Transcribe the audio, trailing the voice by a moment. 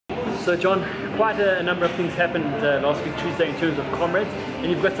So John, quite a number of things happened last week Tuesday in terms of Comrades,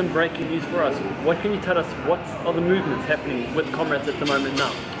 and you've got some breaking news for us. What can you tell us? What are the movements happening with Comrades at the moment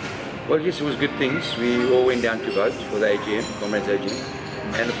now? Well, yes, it was good things. We all went down to vote for the AGM, Comrades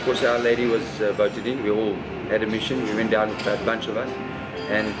AGM. And of course our lady was voted in. We all had a mission. We went down with a bunch of us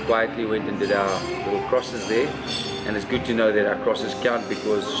and quietly went and did our little crosses there. And it's good to know that our crosses count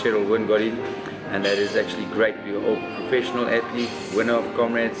because Cheryl Wynn got in. And that is actually great. We're all professional athletes, winner of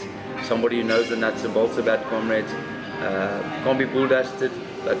Comrades, somebody who knows the nuts and bolts about Comrades. Can't be bull dusted,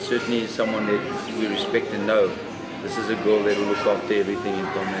 but certainly someone that we respect and know. This is a girl that will look after everything in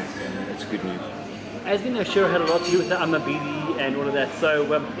Comrades, and it's good news. As we know, Cheryl had a lot to do with the Amabidi and all of that,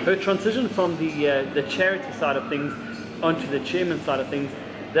 so her transition from the charity side of things onto the chairman side of things,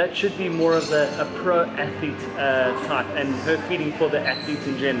 that should be more of a pro-athlete type, and her feeling for the athletes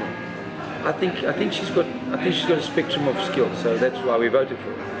in general. I think she's got a spectrum of skills, so that's why we voted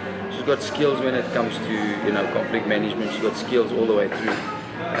for her. She's got skills when it comes to conflict management. She's got skills all the way through,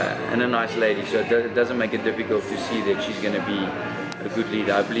 and a nice lady. So it doesn't make it difficult to see that she's going to be a good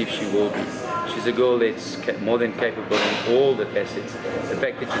leader. I believe she will be. She's a girl that's more than capable in all the facets. The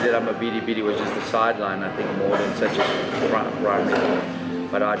fact that she did Amabidi was just the sideline, I think, more than such a primary.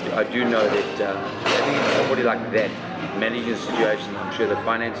 But I do know that having somebody like that managing the situation, I'm sure the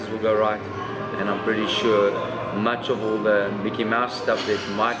finances will go right, and I'm pretty sure much of all the Mickey Mouse stuff that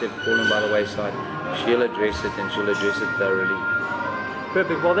might have fallen by the wayside, she'll address it, and she'll address it thoroughly.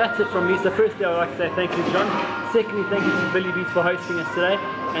 Perfect. Well, that's it from me. So firstly, I would like to say thank you, John. Secondly, thank you to Billy Beats for hosting us today.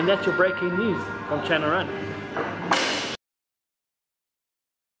 And that's your breaking news from Channel Run.